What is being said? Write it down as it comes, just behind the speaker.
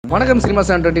வணக்கம் சினிமா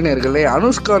சென்டர்டின் இருக்குல்ல,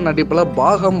 அனுஷ்கா நடிப்புல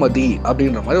பாகம் மதி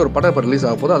அப்படின்ற மாதிரி ஒரு படம் ரிலீஸ்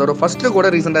ஆக போது. அதோட ஃபர்ஸ்ட் கூட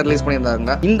ரீசெண்டா ரிலீஸ்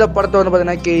பண்ணியிருந்தாங்க. இந்த படத்தை வந்து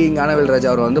பாத்தீங்கன்னா ஞானவேல் ராஜா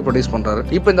அவர் வந்து ப்ரொடியூஸ் பண்றாரு.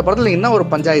 இப்போ இந்த படத்துல என்ன ஒரு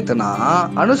பஞ்சாயத்துனா,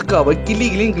 அனுஷ்காவை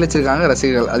கிளியும் கிழிச்சிருக்காங்க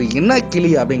ரசிகர்கள். அது என்ன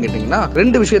கிளி அப்படின்னு கேட்டீங்கன்னா,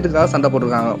 ரெண்டு விஷயத்துக்காக சண்டை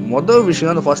போட்டிருக்காங்க. முதல்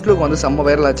விஷயம், அந்த ஃபர்ஸ்ட் லுக் வந்து செம்ம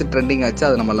வைரல் ஆச்சு, ட்ரெண்டிங் ஆச்சு.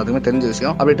 அது நம்ம எல்லாத்துக்குமே தெரிஞ்ச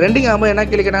விஷயம். அப்படி ட்ரெண்டிங் ஆகும்போது என்ன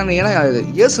கிளிக்கிறாங்க, ஏன்னா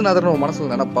இயேசுநாதர்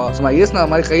மனசுல நினைப்பா, சும்மா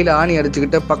இயேசுநாதர் மாதிரி கையில ஆணி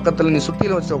அடிச்சுக்கிட்டு பக்கத்துல நீ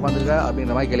சுத்தியில வச்சு உட்காந்துருக்க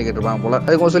அப்படின்ற மாதிரி கேள்வி கேட்டிருப்பாங்க போல.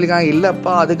 அதுக்கு சொல்லிக்காங்க,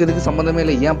 இல்லப்பா அதுக்கு இதுக்கு சம்பந்தமே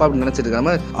இல்லை, ஏன்ப்பா அப்படின்னு நினைச்சிட்டு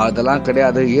இருக்காம, அதெல்லாம்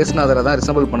கிடையாது, இயேசுநாதரை தான்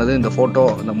ரிசம்பிள் பண்ணது இந்த போட்டோ,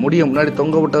 இந்த முடிய முன்னாடி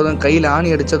தொங்க விட்டதும் கையில ஆணி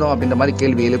அடிச்சதும் அப்படின்ற மாதிரி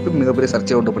கேள்வி எழுப்பி மிகப்பெரிய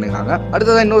சர்ச்சை உண்டு பண்ணிருக்காங்க.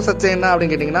 அடுத்ததான் இன்னொரு சர்ச்சை என்ன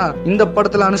அப்படின்னு கேட்டீங்கன்னா, இந்த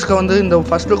படத்துல அனுஷ்கா வந்து இந்த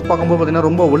ஃபர்ஸ்ட் லுக் பார்க்கும்போது பாத்தீங்கன்னா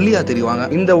ரொம்ப ஒல்லியா தெரிவாங்க.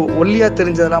 இந்த ஒல்லியா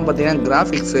தெரிஞ்சதெல்லாம் பாத்தீங்கன்னா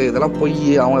கிராபிக்ஸ் இதெல்லாம் போய்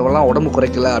அவங்க எல்லாம் உடம்பு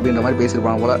குறைக்கல அப்படின்ற மாதிரி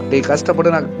பேசிருப்பாங்க போல. டேய்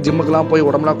கஷ்டப்பட்டு நான் ஜிம்முக்குலாம் போய்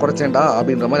உடம்புலாம் குறைச்சேன்டா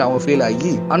அப்படின்ற மாதிரி அவங்க ஃபீல்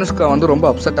ஆகி அனுஷ்கா வந்து ரொம்ப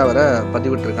அப்செட்டா வர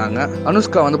பதிவிட்டு இருக்காங்க.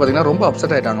 அனுஷ்கா வந்து பாத்தீங்கன்னா ரொம்ப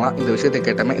அப்செட் ஆயிட்டாங்களா இந்த விஷயத்தை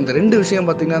கேட்டமே. இந்த ரெண்டு விஷயம்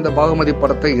பாத்தீங்கன்னா இந்த பாகமதி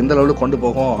படத்தை எந்த அளவுக்கு கொண்டு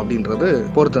போகும் அப்படின்றது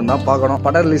பொறுத்து தான் பார்க்கணும்.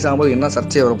 படம் ரிலீஸ் ஆகும்போது என்ன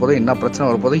சர்ச்சை வரப்போது, என்ன பிரச்சனை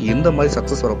வரப்போது, எந்த மாதிரி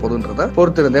சக்சஸ் வரப்போகுதுன்றத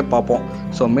பொறுத்து இருந்தே பார்ப்போம்.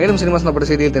 ஸோ மேலும் சினிமா சம்பந்த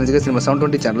செய்தியை தெரிஞ்சுக்க சினிமா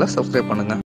 720 சேனலை சப்ஸ்கிரைப் பண்ணுங்க.